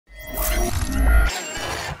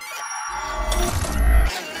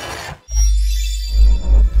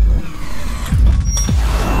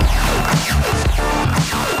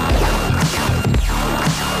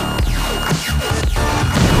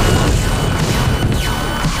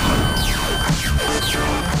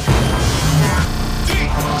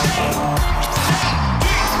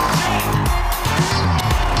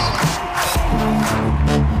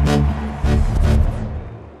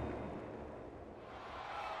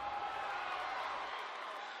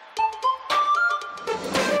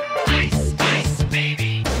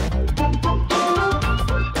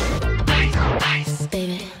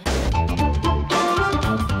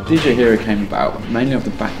DJ Hero came about mainly off the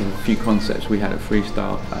back of a few concepts we had at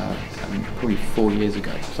Freestyle probably 4 years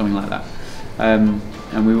ago, something like that.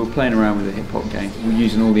 And we were playing around with a hip hop game. We were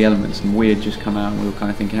using all the elements, and we had just come out and we were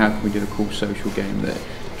kind of thinking, how can we do a cool social game that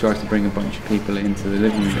tries to bring a bunch of people into the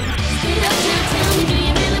living room?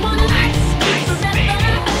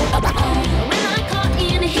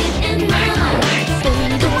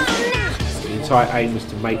 The entire aim was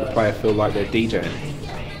to make the player feel like they're DJing,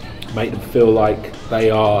 make them feel like they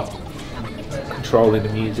are controlling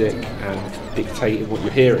the music and dictating what you're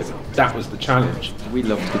hearing. That was the challenge. We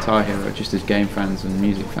loved Guitar Hero just as game fans and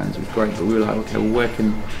music fans. It was great, but we were like, okay, well,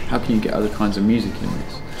 how can you get other kinds of music in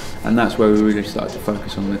this? And that's where we really started to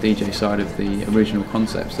focus on the DJ side of the original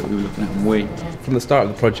concepts that we were looking at on Wii. From the start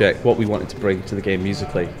of the project, what we wanted to bring to the game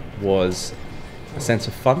musically was a sense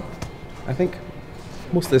of fun, I think.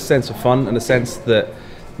 Mostly a sense of fun and a sense that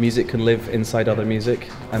music can live inside other music,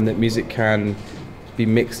 and that music can be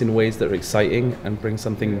mixed in ways that are exciting and bring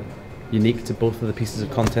something unique to both of the pieces of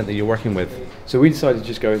content that you're working with. So we decided to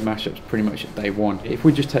just go with mashups pretty much at day one. If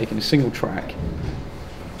we'd just taken a single track,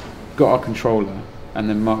 got our controller and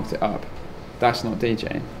then marked it up, that's not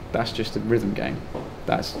DJing, that's just a rhythm game.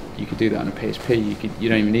 You could do that on a PSP, you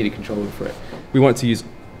don't even need a controller for it. We wanted to use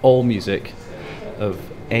all music of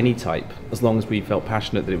any type, as long as we felt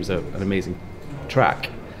passionate that it was an amazing track,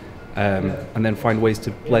 and then find ways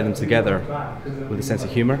to play them together with a sense of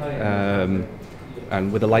humour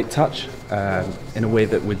and with a light touch, in a way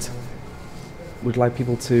that would allow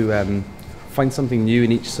people to find something new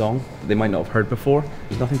in each song that they might not have heard before. It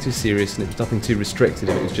was nothing too serious and it was nothing too restricted.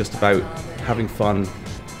 It was just about having fun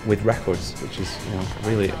with records, which is,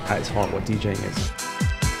 really at its heart what DJing is.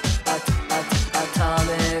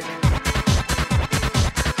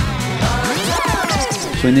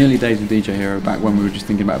 So in the early days of DJ Hero, back when we were just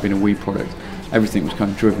thinking about being a Wii product, everything was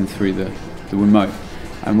kind of driven through the remote.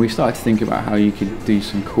 And we started to think about how you could do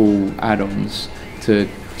some cool add-ons to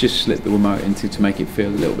just slip the remote into to make it feel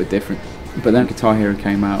a little bit different. But then Guitar Hero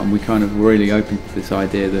came out and we kind of really opened to this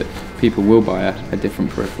idea that people will buy a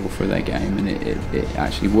different peripheral for their game, and it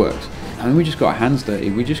actually works. And we just got our hands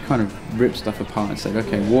dirty. We just kind of ripped stuff apart and said,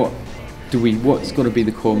 okay, what's got to be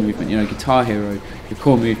the core movement? Guitar Hero, the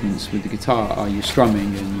core movements with the guitar are your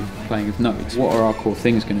strumming and you're playing with notes. What are our core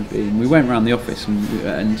things going to be? And we went around the office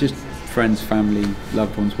and just friends, family,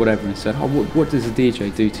 loved ones, whatever, and said, what does a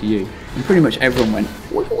DJ do to you? And pretty much everyone went,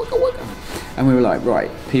 waka, waka, waka. And we were like,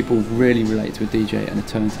 right, people really relate to a DJ and a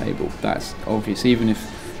turntable. That's obvious. Even if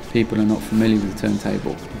people are not familiar with the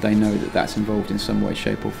turntable, they know that that's involved in some way,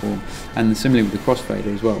 shape or form. And similarly with the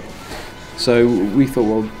crossfader as well. So we thought,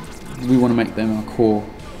 well, we want to make them our core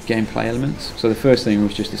gameplay elements. So the first thing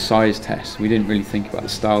was just a size test. We didn't really think about the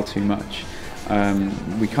style too much.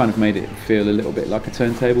 We kind of made it feel a little bit like a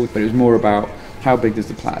turntable, but it was more about how big does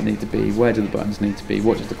the platter need to be, where do the buttons need to be,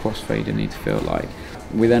 what does the crossfader need to feel like.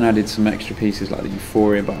 We then added some extra pieces like the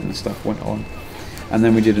Euphoria button and stuff went on. And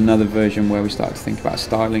then we did another version where we started to think about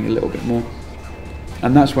styling a little bit more.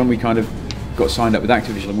 And that's when we kind of got signed up with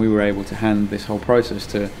Activision, and we were able to hand this whole process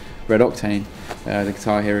to Red Octane, the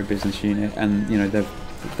Guitar Hero business unit, and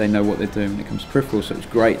they know what they're doing when it comes to peripherals, so it's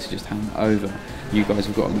great to just hand it over. You guys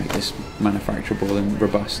have got to make this manufacturable and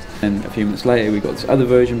robust. And a few minutes later we got this other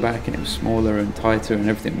version back and it was smaller and tighter and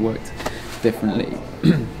everything worked differently,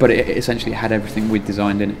 but it essentially had everything we'd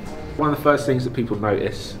designed in it. One of the first things that people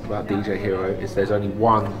notice about DJ Hero is there's only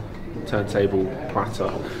one turntable platter,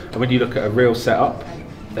 and when you look at a real setup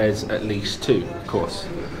there's at least two, of course.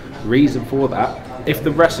 Reason for that, if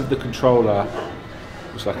the rest of the controller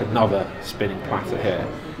was like another spinning platter here,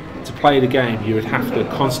 to play the game you would have to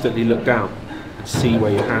constantly look down and see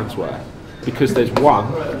where your hands were. Because there's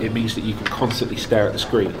one, it means that you can constantly stare at the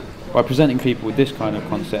screen. By presenting people with this kind of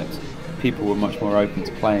concept, people were much more open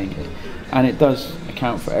to playing it. And it does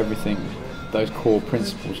account for everything, those core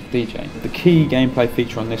principles of DJing. The key gameplay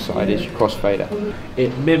feature on this side is your crossfader.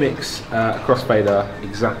 It mimics a crossfader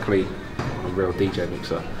exactly a real DJ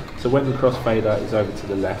mixer. So when the crossfader is over to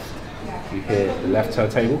the left, you hear the left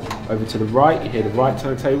turntable. Over to the right, you hear the right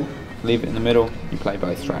turntable. Leave it in the middle, you play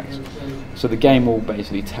both tracks. So the game will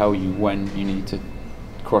basically tell you when you need to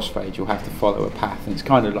crossfade. You'll have to follow a path, and it's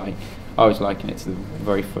kind of like, I was liking it to the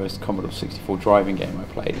very first Commodore 64 driving game I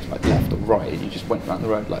played. It's like left or right, and you just went around the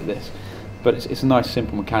road like this. But it's a nice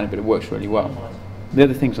simple mechanic, but it works really well. The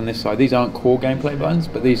other things on this side, these aren't core gameplay buttons,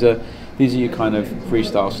 but these are your kind of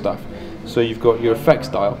freestyle stuff. So you've got your effects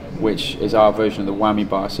dial, which is our version of the whammy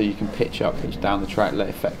bar, so you can pitch up, pitch down the track, let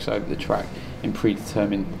effects over the track. in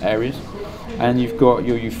predetermined areas. And you've got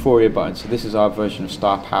your Euphoria button, so this is our version of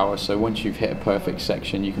Star Power. So once you've hit a perfect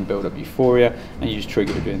section, you can build up Euphoria, and you just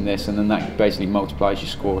trigger it doing this, and then that basically multiplies your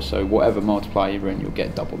score. So whatever multiplier you're in, you'll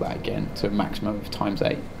get double that again to a maximum of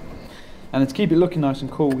 ×8. And to keep it looking nice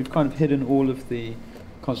and cool, we've kind of hidden all of the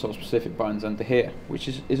console-specific buttons under here, which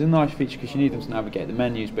is a nice feature because you need them to navigate the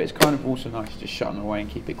menus, but it's kind of also nice to just shut them away and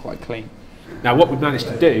keep it quite clean. Now what we've managed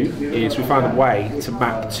to do is we found a way to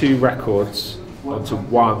map 2 records onto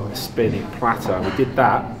one spinning platter. We did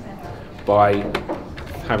that by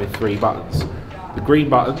having 3 buttons. The green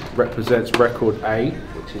button represents record A,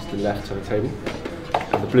 which is the left turntable,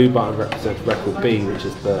 and the blue button represents record B, which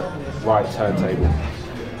is the right turntable.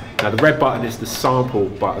 Now the red button is the sample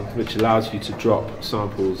button, which allows you to drop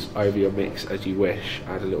samples over your mix as you wish,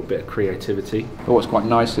 add a little bit of creativity. But what's quite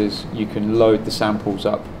nice is you can load the samples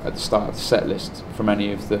up at the start of the set list from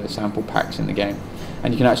any of the sample packs in the game.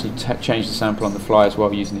 And you can actually change the sample on the fly as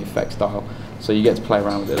well using the effects dial, so you get to play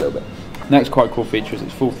around with it a little bit. Next quite cool feature is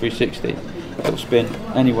it's full 360. It'll spin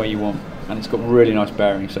any way you want, and it's got really nice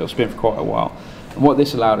bearings, so it'll spin for quite a while. And what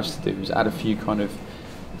this allowed us to do is add a few kind of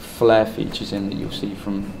flair features in that you'll see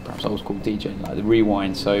from perhaps old school DJing, like the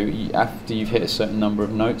rewind. So after you've hit a certain number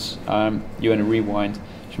of notes, you earn a rewind,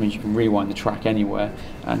 which means you can rewind the track anywhere,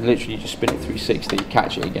 and literally you just spin it 360,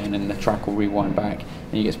 catch it again, and the track will rewind back,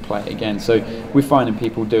 and you get to play it again. So we're finding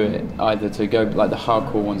people do it either to go, like the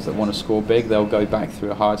hardcore ones that want to score big, they'll go back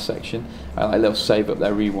through a hard section, like they'll save up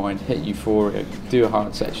their rewind, hit Euphoria, do a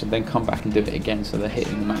hard section, then come back and do it again, so they're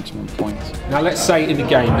hitting the maximum points. Now let's say in the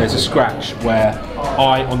game there's a scratch where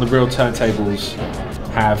I, on the real turntables,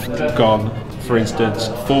 have gone, for instance,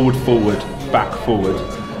 forward, forward, back, forward.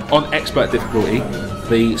 On expert difficulty,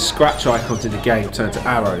 the scratch icons in the game turn to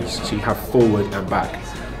arrows, so you have forward and back.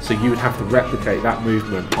 So you would have to replicate that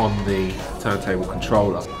movement on the turntable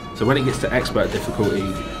controller. So when it gets to expert difficulty,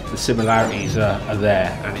 the similarities are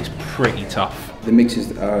there, and it's pretty tough. The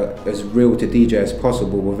mixes are as real to DJ as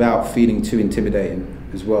possible without feeling too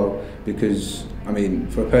intimidating as well, because I mean,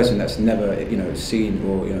 for a person that's never seen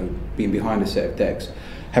or been behind a set of decks,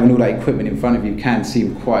 having all that equipment in front of you can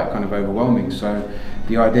seem quite kind of overwhelming. So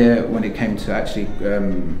the idea when it came to actually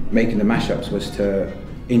making the mashups was to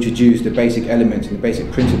introduce the basic elements and the basic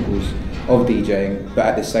principles of DJing, but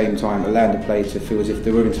at the same time allowing the player to feel as if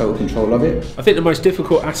they were in total control of it. I think the most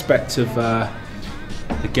difficult aspect of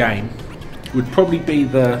the game would probably be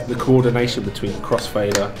the coordination between the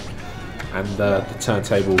crossfader and the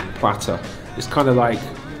turntable platter. It's kind of like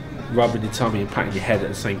rubbing your tummy and patting your head at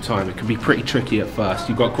the same time. It can be pretty tricky at first.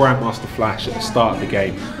 You've got Grandmaster Flash at the start of the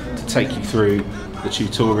game to take you through the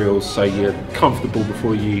tutorials so you're comfortable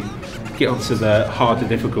before you get onto the harder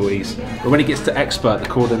difficulties. But when it gets to expert, the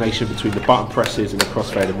coordination between the button presses and the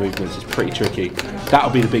crossfader movements is pretty tricky.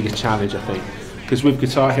 That'll be the biggest challenge, I think. Because with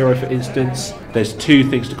Guitar Hero, for instance, there's 2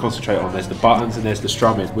 things to concentrate on. There's the buttons and there's the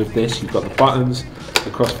strumming. With this, you've got the buttons,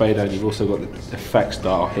 the crossfader, and you've also got the effects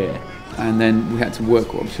dial here. And then we had to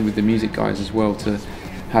work obviously with the music guys as well to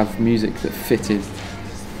have music that fitted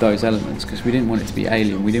those elements, because we didn't want it to be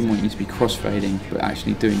alien. We didn't want you to be crossfading but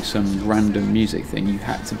actually doing some random music thing. You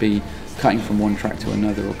had to be cutting from one track to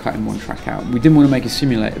another or cutting one track out. We didn't want to make a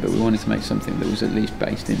simulator, but we wanted to make something that was at least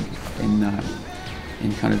based in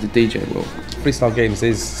kind of the DJ world. Freestyle Games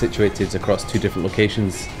is situated across 2 different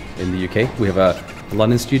locations in the UK. We have a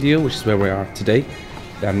London studio, which is where we are today,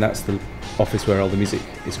 and that's the office where all the music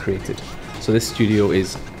is created. So this studio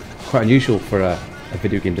is quite unusual for a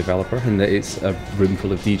video game developer, in that it's a room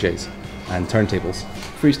full of DJs and turntables.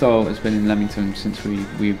 Freestyle has been in Leamington since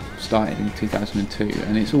we started in 2002,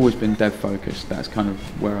 and it's always been dev focused. That's kind of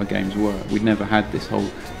where our games were. We'd never had this whole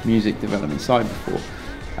music development side before.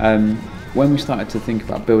 When we started to think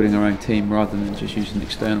about building our own team rather than just using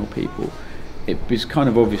external people, it was kind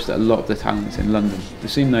of obvious that a lot of the talent's in London. There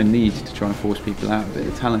seemed no need to try and force people out of it.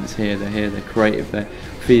 The talent's here, they're creative, they're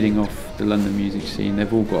feeding off the London music scene.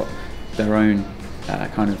 They've all got their own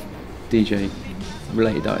kind of DJ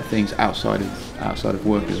related things outside of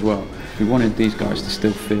work as well. We wanted these guys to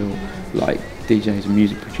still feel like DJs and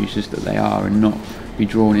music producers that they are, and not be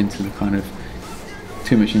drawn into the kind of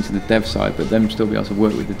too much into the dev side, but them still be able to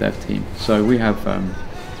work with the dev team. So we have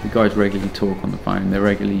the guys regularly talk on the phone, they're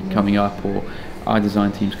regularly coming up, or our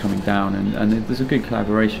design team's coming down, and there's a good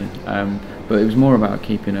collaboration. But it was more about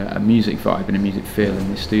keeping a music vibe and a music feel in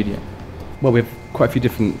this studio. Well, we have quite a few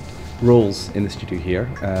different roles in the studio here.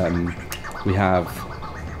 We have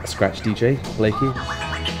a scratch DJ, Blakey.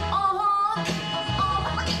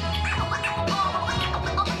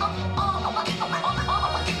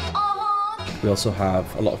 We also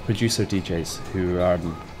have a lot of producer DJs who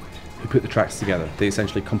put the tracks together. They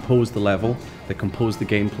essentially compose the level, they compose the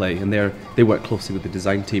gameplay, and they work closely with the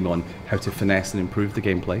design team on how to finesse and improve the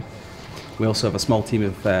gameplay. We also have a small team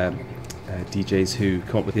of DJs who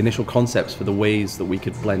come up with the initial concepts for the ways that we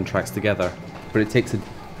could blend tracks together. But it takes a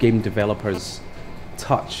game developer's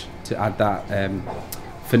touch to add that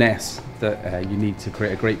finesse that you need to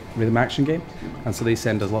create a great rhythm action game. And so they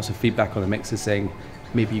send us lots of feedback on the mixes saying,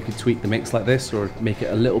 maybe you could tweak the mix like this or make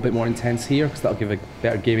it a little bit more intense here because that'll give a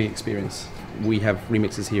better gaming experience. We have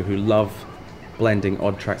remixers here who love blending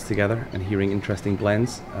odd tracks together and hearing interesting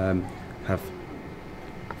blends, have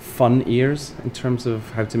fun ears in terms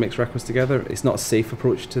of how to mix records together. It's not a safe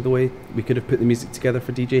approach to the way we could have put the music together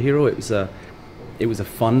for DJ Hero. It was a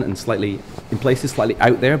fun and slightly, in places, slightly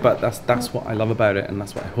out there, but that's what I love about it, and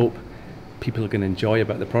that's what I hope people are going to enjoy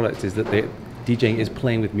about the product, is that DJing is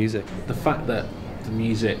playing with music. The fact that the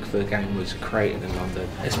music for the game was created in London,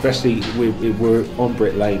 especially we're on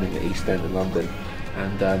Brick Lane in the East End of London,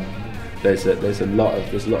 and there's a lot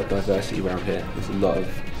of diversity around here. There's a lot of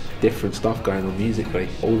different stuff going on musically.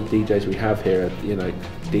 All the DJs we have here are, you know,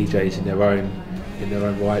 DJs in their own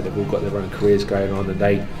right. They've all got their own careers going on, and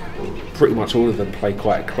they pretty much all of them play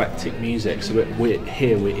quite eclectic music. So we're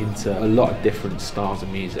into a lot of different styles of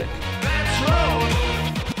music.